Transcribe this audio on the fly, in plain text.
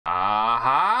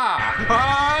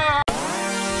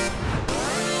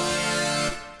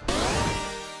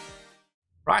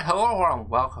Alright, hello and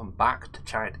welcome back to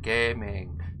Channator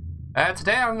Gaming.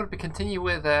 Today I'm going to be continuing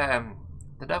with The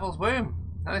Devil's Womb.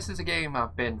 Now this is a game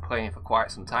I've been playing for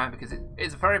quite some time because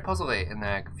it's very puzzly and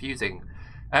confusing.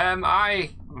 I'm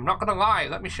not going to lie,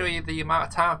 let me show you the amount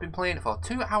of time I've been playing it for.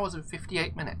 2 hours and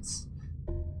 58 minutes.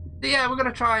 So yeah, we're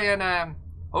going to try and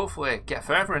hopefully get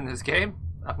further in this game.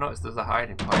 I've noticed there's a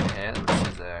hiding point here, which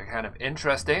is kind of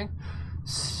interesting.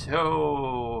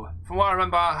 So, from what I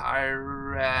remember, I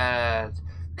read,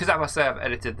 because I must say I've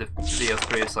edited the videos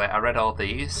previously, I read all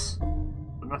these,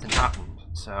 but nothing happened,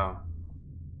 so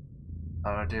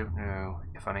I don't know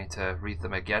if I need to read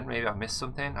them again. Maybe I missed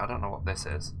something. I don't know what this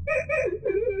is.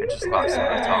 It just laughs when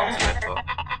I talk to it, but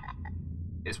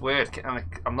it's weird.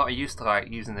 I'm not used to like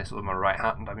using this with my right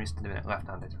hand. I'm used to doing it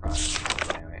left-handed.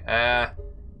 Right. Anyway,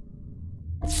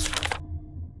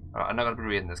 I'm not going to be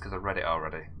reading this because I read it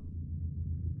already.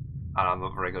 And I'm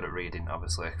not very good at reading,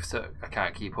 obviously, so I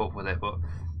can't keep up with it, but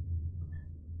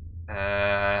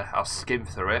I'll skim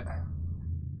through it.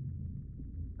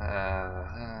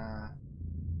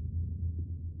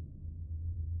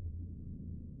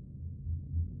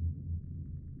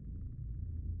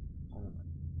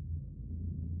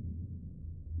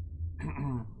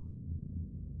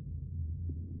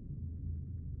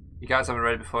 You guys haven't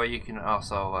read it before, you can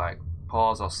also like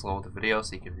pause or slow the video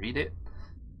so you can read it.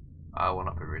 I will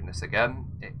not be reading this again.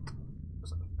 It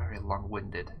was very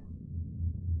long-winded.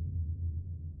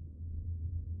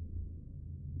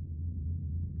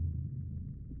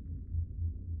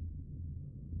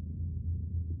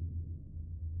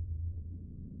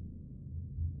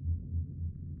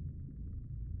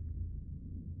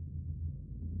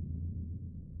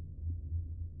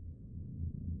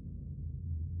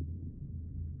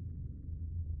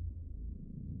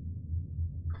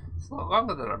 It's a lot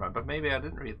longer than I remember. Maybe I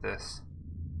didn't read this.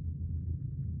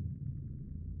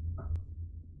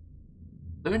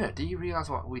 Luna, do you realise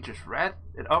what we just read?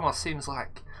 It almost seems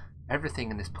like everything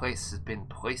in this place has been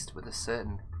placed with a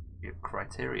certain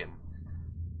criterion.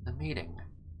 The meaning.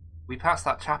 We passed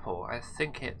that chapel. I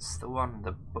think it's the one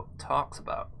the book talks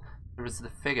about. There is the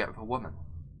figure of a woman.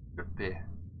 Could it be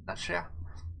Natijah?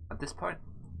 At this point,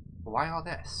 why all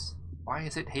this? Why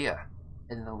is it here,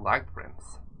 in the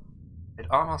labyrinth? It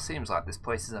almost seems like this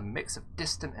place is a mix of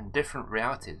distant and different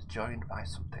realities joined by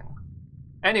something.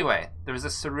 Anyway, there is a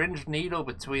syringe needle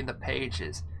between the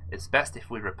pages. It's best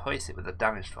if we replace it with a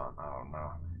damaged one. Oh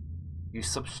no. You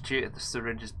substituted the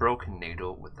syringe's broken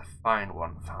needle with the fine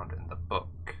one found in the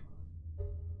book.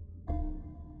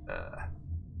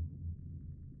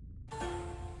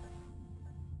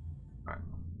 Right,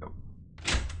 go.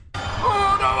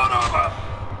 Oh no!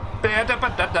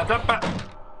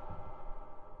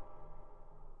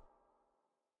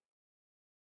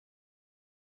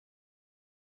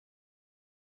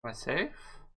 Am I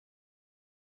safe?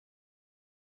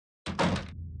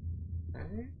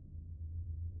 Okay.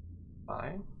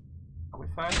 Fine. Are we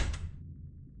fine?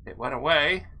 It went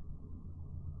away.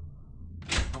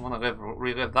 I want to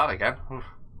relive that again.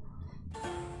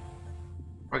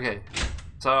 Okay,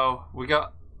 so we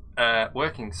got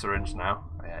working syringe now.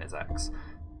 Oh, yeah, it's X.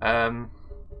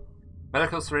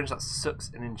 Medical syringe that sucks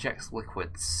and injects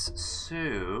liquids.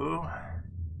 So,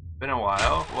 been a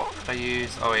while. What could I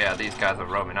use? Oh yeah, these guys are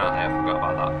roaming, aren't they? I forgot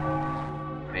about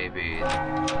that.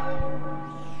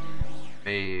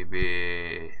 Maybe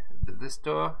this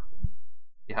door?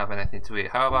 You have anything to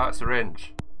eat? How about a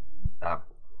syringe? Damn.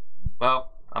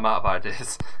 Well, I'm out of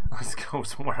ideas. Let's go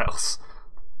somewhere else.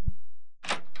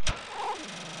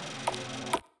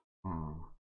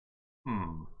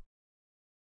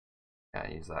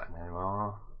 Can't use that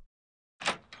anymore.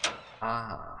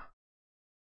 Ah.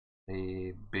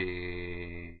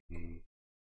 Maybe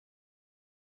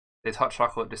is hot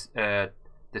chocolate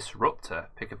disruptor.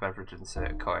 Pick a beverage and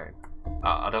insert a coin.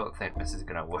 I don't think this is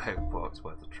gonna work, but it's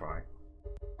worth a try.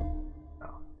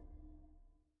 Oh.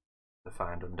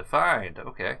 Defined, undefined.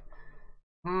 Okay.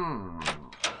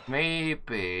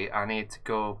 Maybe I need to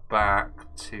go back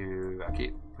to. I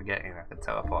keep forgetting I can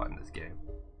teleport in this game.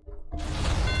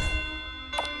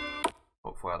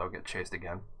 Hopefully I don't get chased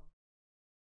again.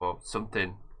 Well,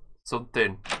 something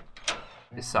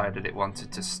decided it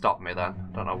wanted to stop me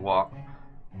then. Don't know what.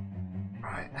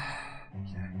 Right.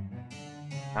 Okay.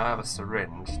 Now I have a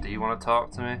syringe. Do you want to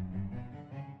talk to me?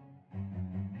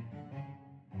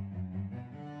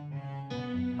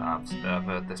 I've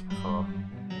heard this before.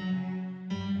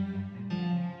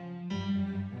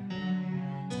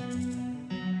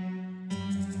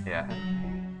 Yeah.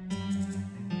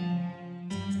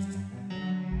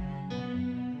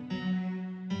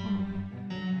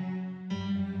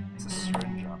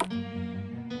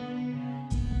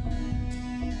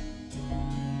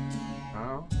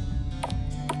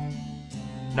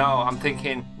 No, I'm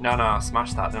thinking... No, I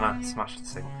smashed that, didn't I? Smashed the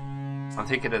sink. I'm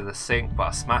thinking of the sink, but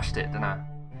I smashed it, didn't I?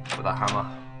 With a hammer.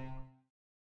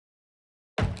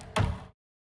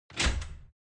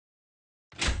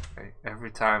 Okay,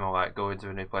 every time I like go into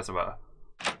a new place, I'm like...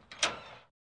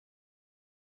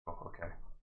 Oh, okay.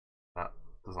 That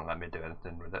doesn't let me do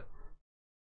anything with it.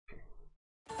 Okay.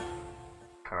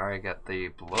 Can I get the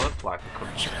blood like I could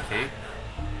with the key?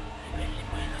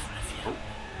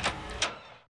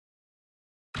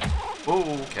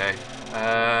 Oh, okay.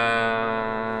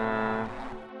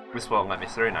 This won't let me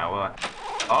through now, will it?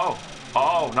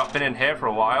 Oh, not been in here for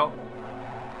a while.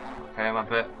 Okay, I'm a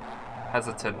bit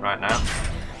hesitant right now.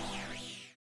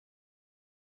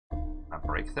 I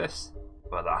break this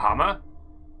with a hammer?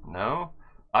 No,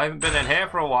 I haven't been in here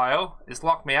for a while. It's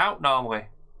locked me out normally.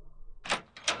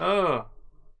 Oh,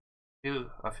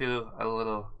 I feel a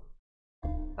little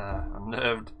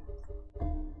unnerved.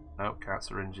 Nope, can't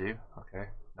syringe you. Okay,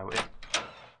 noted.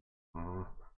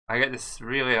 I get this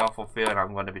really awful feeling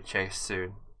I'm going to be chased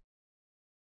soon.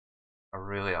 A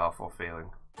really awful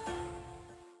feeling.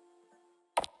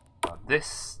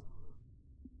 This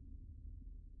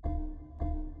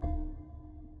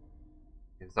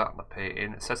is that the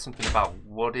painting. It says something about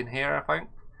wood in here, I think.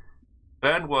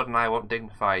 Burn wood and I won't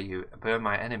dignify you. Burn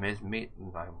my enemies, meat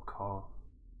and I will call.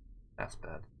 That's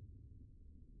bad.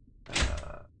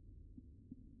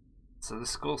 So the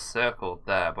skull's circled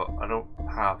there, but I don't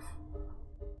have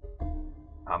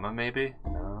hammer maybe?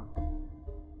 No.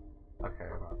 Okay, I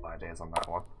have ideas on that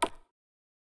one.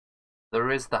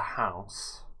 There is the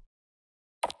house.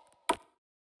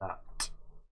 That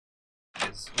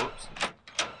is, whoops,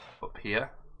 up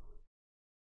here.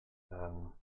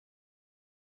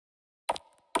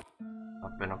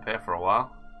 I've been up here for a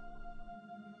while.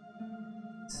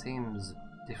 Seems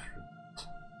different.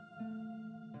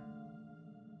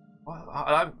 Well,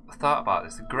 I thought about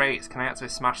this. The grates, can I actually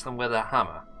smash them with a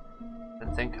hammer?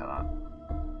 Didn't think of that.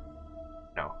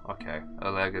 No, okay.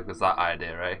 Oh, there goes that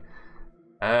idea, right?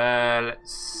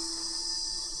 Let's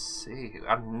see.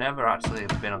 I've never actually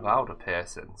been allowed up here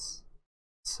since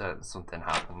something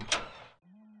happened.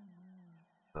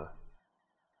 The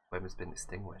flame has been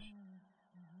extinguished.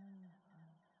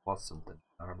 Was something.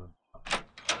 I remember.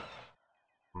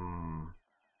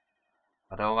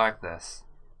 I don't like this.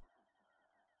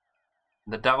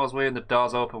 The devil's way and the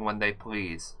doors open when they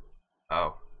please.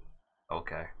 Oh.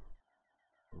 Okay.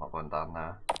 I'm not going down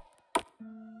there.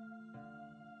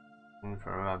 If I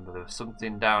remember, there was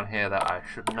something down here that I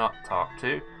should not talk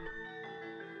to.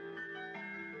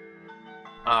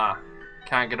 Ah,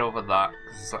 can't get over that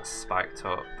because it's like spiked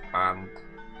up and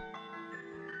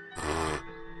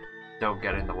don't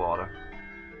get in the water.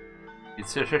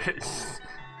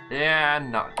 Yeah,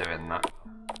 I'm not doing that.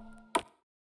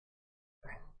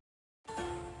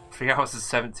 3 hours and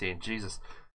 17, Jesus.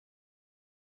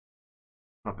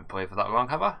 I've not been playing for that long,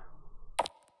 have I?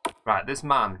 Right, this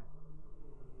man.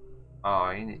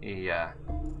 Oh,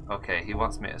 okay, he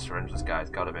wants me to syringe this guy,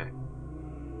 it's gotta be.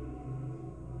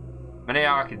 Many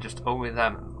are like just only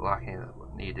them lacking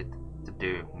what needed to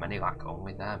do. Many lack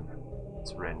only them.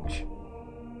 Syringe.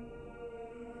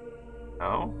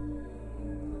 No?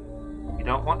 You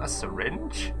don't want a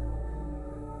syringe?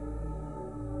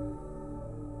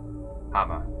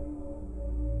 Hammer.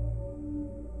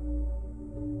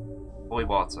 Holy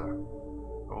water.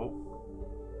 Oh.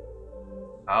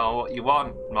 Oh, what you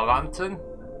want? My lantern?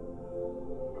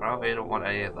 Probably don't want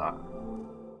any of that.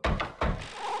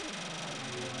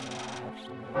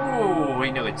 Ooh, he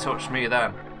nearly touched me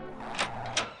then.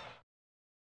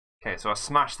 Okay, so I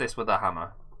smashed this with a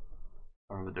hammer.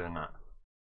 I remember doing that.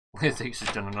 I think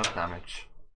she's done enough damage.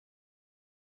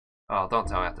 Oh, don't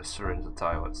tell me I have to syringe the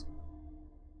toilets.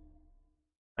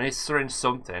 I need to syringe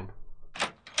something.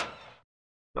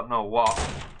 Don't know what.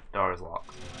 Door is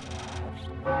locked.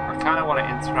 I kind of want to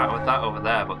interact with that over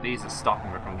there, but these are stopping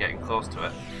me from getting close to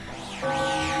it.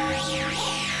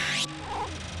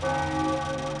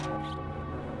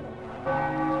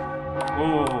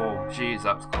 Oh, jeez,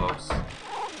 that was close.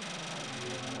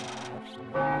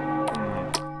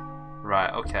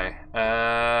 Right, okay.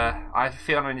 I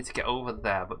feel I need to get over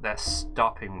there, but they're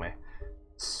stopping me.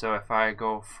 So if I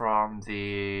go from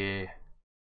the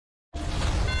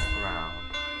ground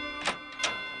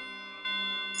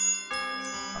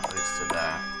at least to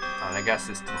there, and I guess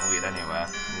this doesn't lead anywhere.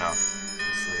 No,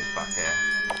 this leads back here.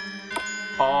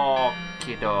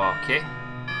 Okie dokie.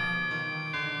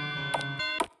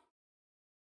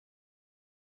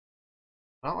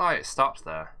 I don't like it stops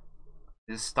there.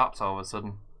 It just stops all of a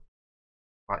sudden.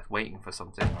 Like waiting for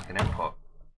something, like an input.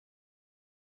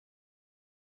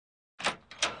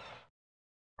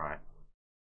 Right.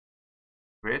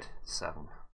 Grid 7.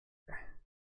 Okay.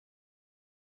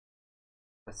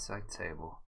 Bedside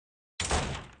table.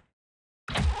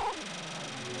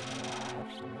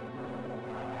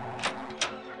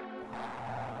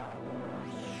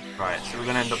 Right, so we're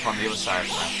gonna end up on the other side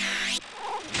now.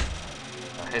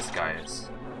 His guy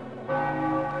is.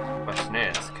 Question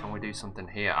is, can we do something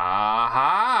here?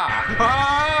 Aha!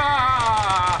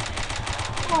 Ah!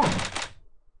 Oh.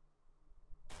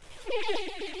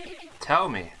 Tell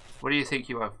me, what do you think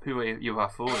you are? Who you are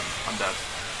fooling? I'm dead.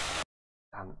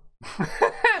 Damn it.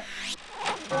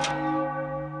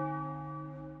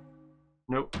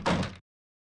 Nope.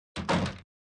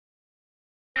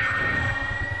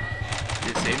 Did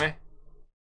you see me?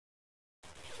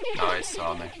 No, he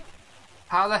saw me.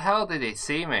 How the hell did he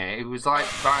see me? He was like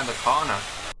right in the corner.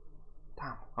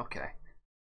 Damn, okay.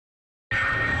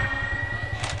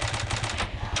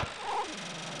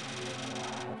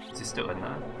 Is he still in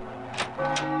there?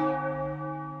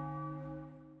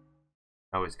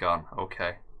 Oh, he's gone.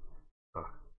 Okay. Oh.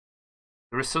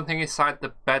 There is something inside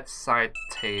the bedside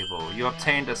table. You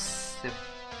obtained a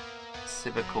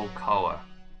civical collar.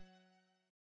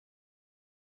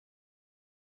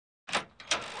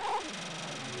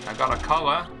 I got a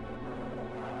collar.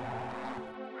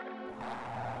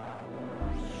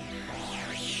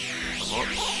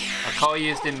 A collar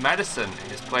used in medicine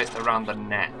is placed around the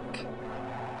neck.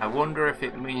 I wonder if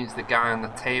it means the guy on the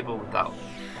table with that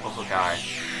other guy.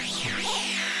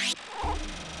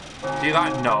 Do you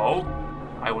like? No,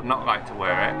 I would not like to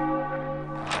wear it.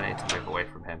 I need to move away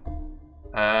from him.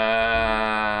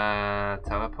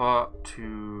 Teleport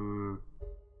to.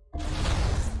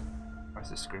 Where's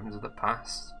the Screams of the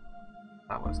Past?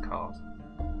 That was called.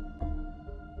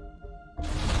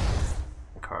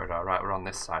 The corridor. Right, we're on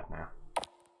this side now.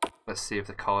 Let's see if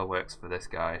the collar works for this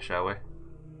guy, shall we?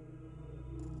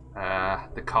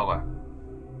 The collar.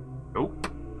 Nope.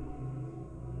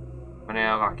 Money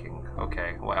are lacking.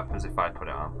 Okay, what happens if I put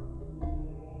it on?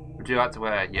 Would you like to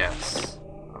wear? Yes.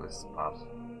 Oh, this is bad.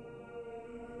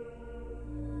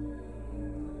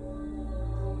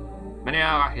 Many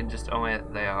are lacking, just only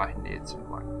they are lacking needed to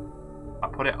like. I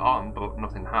put it on, but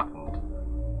nothing happened.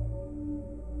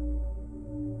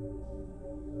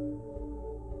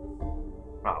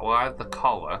 Right, well I have the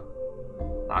collar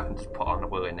that I can just put on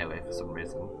willy-nilly for some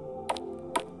reason.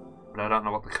 But I don't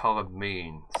know what the collar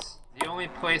means. The only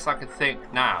place I can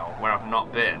think now where I've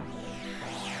not been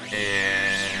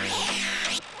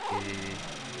is the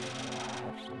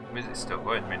music's still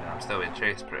going. I mean, I'm still in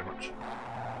chase pretty much.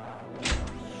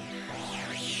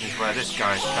 Is where this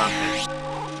guy's camping.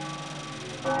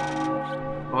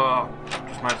 Oh,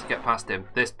 just managed to get past him.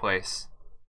 This place.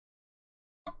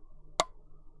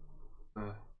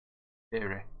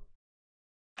 Eerie.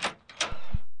 I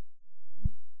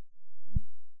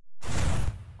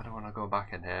don't want to go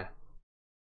back in here.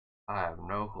 I have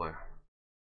no clue.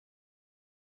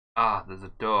 Ah, there's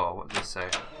a door. What does this say?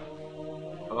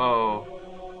 Oh,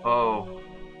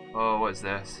 what is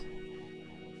this?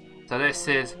 So this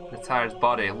is Natijah's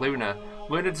body. Luna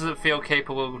doesn't feel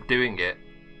capable of doing it.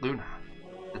 Luna.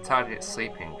 Natijah is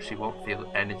sleeping. She won't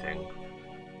feel anything.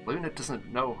 Luna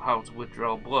doesn't know how to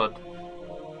withdraw blood.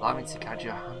 Allow me to catch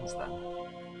your hands then.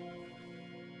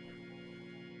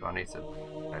 Do I need to?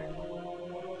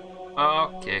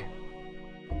 Okay.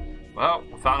 Well,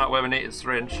 we found out where we need a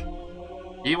syringe.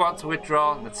 You want to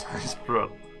withdraw Natijah's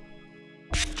blood.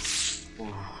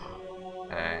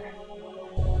 Okay.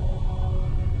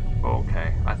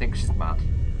 Okay, I think she's mad.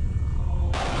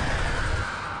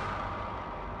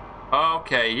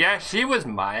 Okay, yeah, she was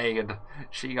mad.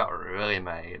 She got really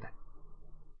mad.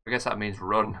 I guess that means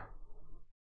run.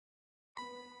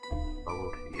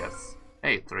 Oh, yes.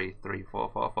 Hey, 3, 3, 4,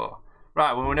 4, 4.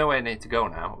 Right, well, we know where we need to go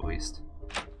now, at least.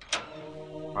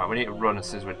 Right, we need to run as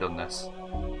soon as we've done this.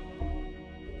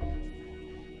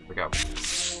 Here we go.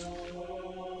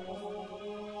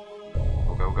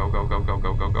 Go, go, go, go, go,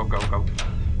 go, go, go, go, go.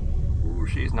 Ooh,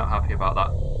 she's not happy about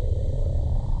that.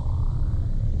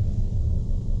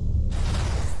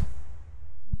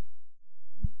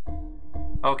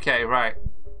 Okay, right.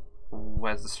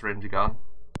 Where's the syringe gone?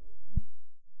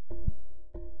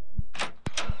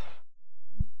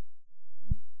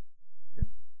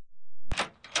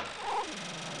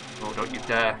 Oh, don't you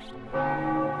dare.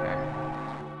 Okay.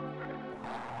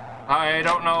 I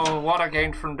don't know what I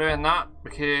gained from doing that,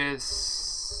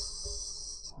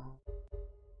 because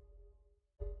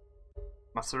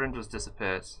my syringe just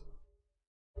disappears.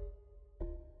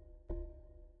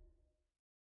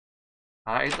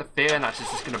 I get the feeling that she's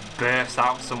just going to burst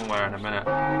out somewhere in a minute.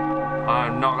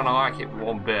 I'm not going to like it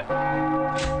one bit.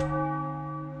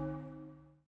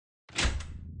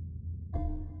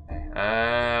 Okay,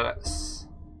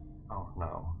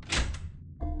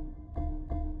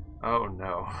 Oh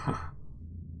no.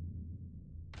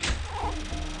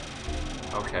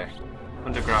 Okay.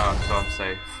 Underground, so I'm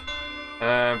safe.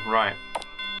 Right.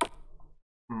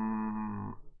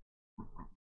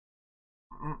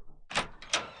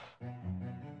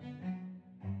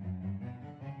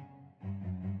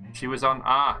 She was on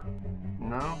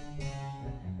no?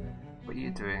 What are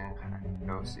you doing?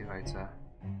 Go see you later.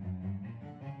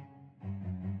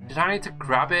 Did I need to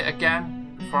grab it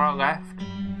again before I left?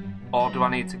 Or do I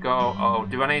need to go,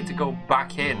 do I need to go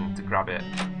back in to grab it?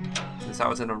 Since I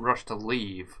was in a rush to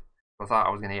leave, I thought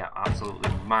I was going to get absolutely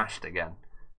mashed again.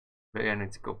 Maybe I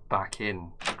need to go back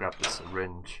in to grab the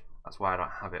syringe. That's why I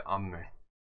don't have it on me.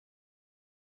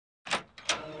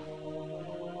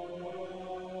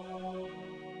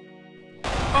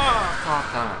 Oh, god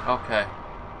damn it. Okay.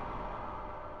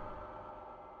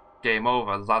 Game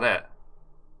over, is that it?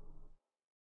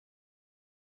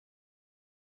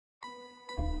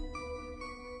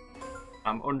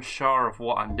 I'm unsure of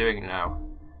what I'm doing now.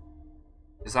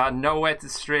 Because I know where to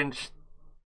syringe.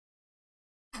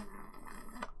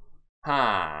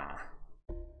 Huh.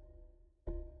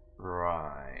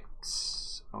 Right.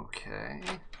 Okay.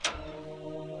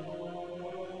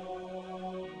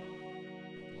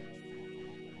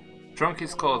 Trunk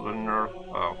is closed with nerve.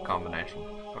 Oh, combination.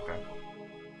 Okay.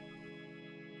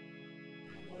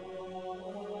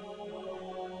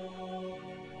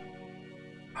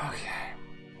 Okay.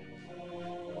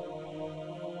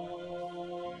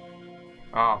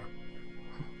 Oh.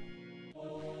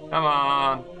 Come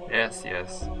on. Yes,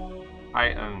 yes.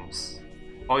 Items.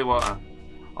 Holy water.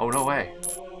 Oh, no way.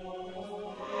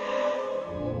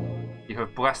 You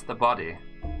have blessed the body.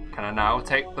 Can I now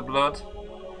take the blood?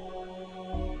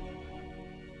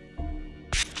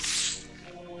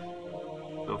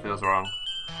 Still feels wrong.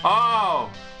 Oh!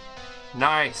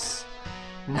 Nice.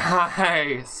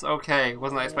 Nice. Okay,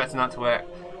 wasn't expecting that to work.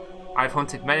 I've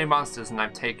hunted many monsters and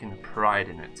I've taken pride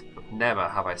in it, but never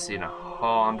have I seen a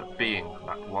horned being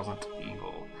that wasn't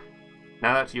evil.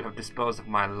 Now that you have disposed of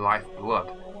my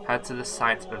lifeblood, head to the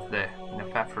site of the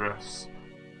Nephephorus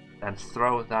and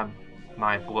throw them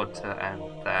my blood to end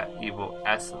their evil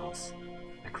essence,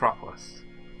 Necropolis.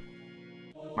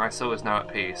 My soul is now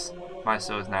at peace. My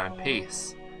soul is now in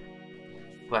peace.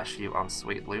 Bless you on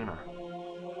sweet Luna.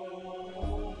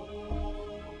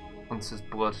 Hunter's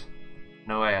blood.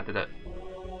 No way I did it.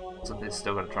 Something's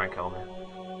still gonna try and kill me.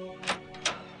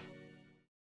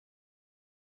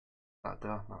 That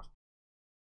door? No.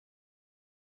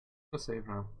 Go save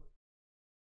now.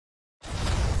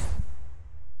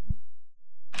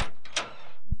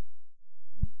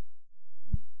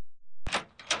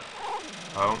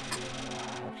 Oh.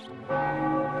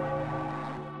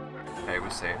 Okay, we're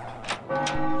saved.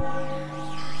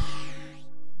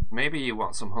 Maybe you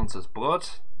want some hunter's blood?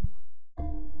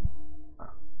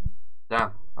 Oh.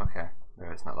 Damn, okay.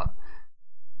 Maybe it's not that.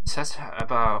 It says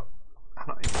about... I've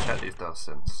not even checked these doors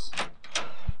since.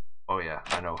 Oh yeah,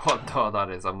 I know what door that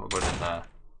is. I'm not going in there.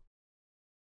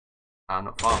 I'm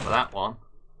not far for that one.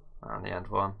 And the end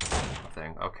one.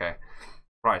 Nothing. Okay.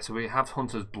 Right, so we have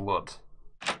hunter's blood.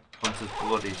 Hunter's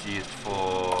blood is used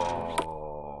for...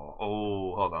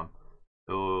 Oh, hold on.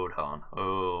 Hold on.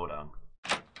 Hold on.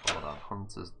 Hold on.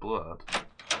 Hunter's blood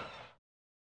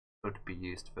could be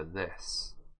used for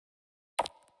this.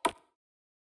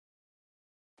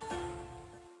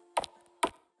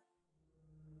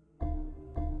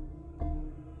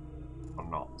 Or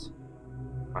not.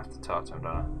 I have to totem,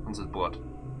 don't I? Hunter's blood.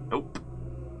 Nope.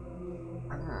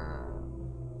 Ah.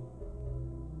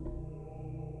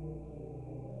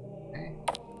 Okay.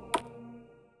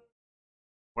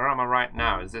 Where am I right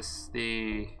now? Is this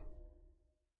the...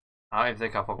 I don't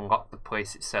think I've unlocked the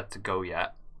place it said to go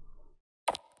yet.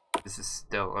 This is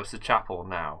still... it's the chapel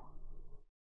now.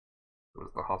 It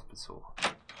was the hospital.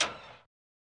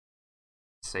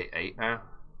 Say 8 now?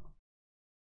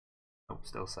 Nope,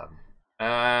 still 7.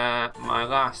 My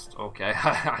last... okay,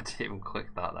 I didn't even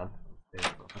click that then.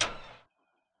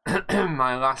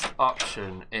 My last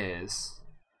option is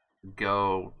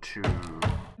go to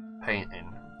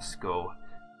painting school.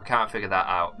 I can't figure that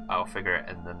out. I'll figure it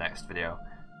in the next video.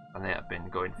 I think I've been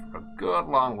going for a good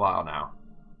long while now.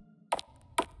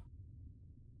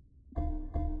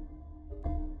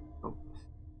 Oh.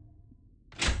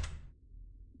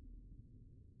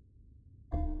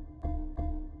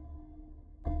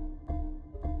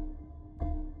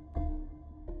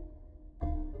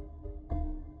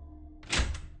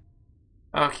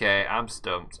 Okay, I'm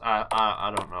stumped.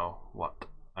 I don't know what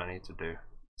I need to do.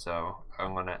 So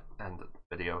I'm gonna end the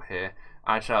video here.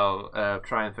 I shall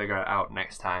try and figure it out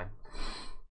next time.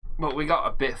 But we got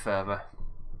a bit further.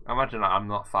 I imagine I'm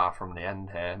not far from the end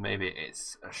here. Maybe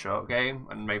it's a short game,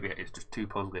 and maybe it's just too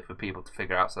puzzly for people to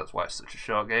figure out, so that's why it's such a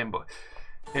short game, but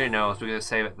who knows. We're going to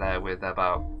save it there with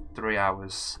about 3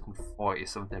 hours and 40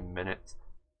 something minutes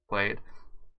played.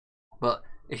 But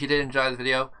if you did enjoy the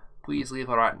video, please leave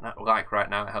a like right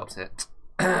now, it helps it.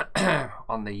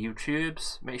 On the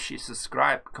YouTubes, make sure you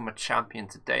subscribe, become a champion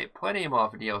today. Plenty more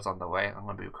videos on the way. I'm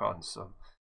going to be recording some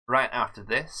right after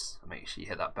this. Make sure you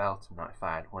hit that bell to be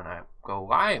notified when I go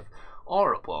live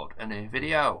or upload a new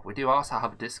video. We do also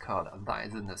have a Discord, and that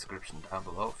is in the description down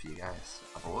below for you guys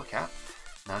to have a look at.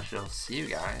 And I shall see you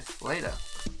guys later.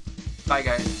 Bye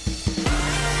guys.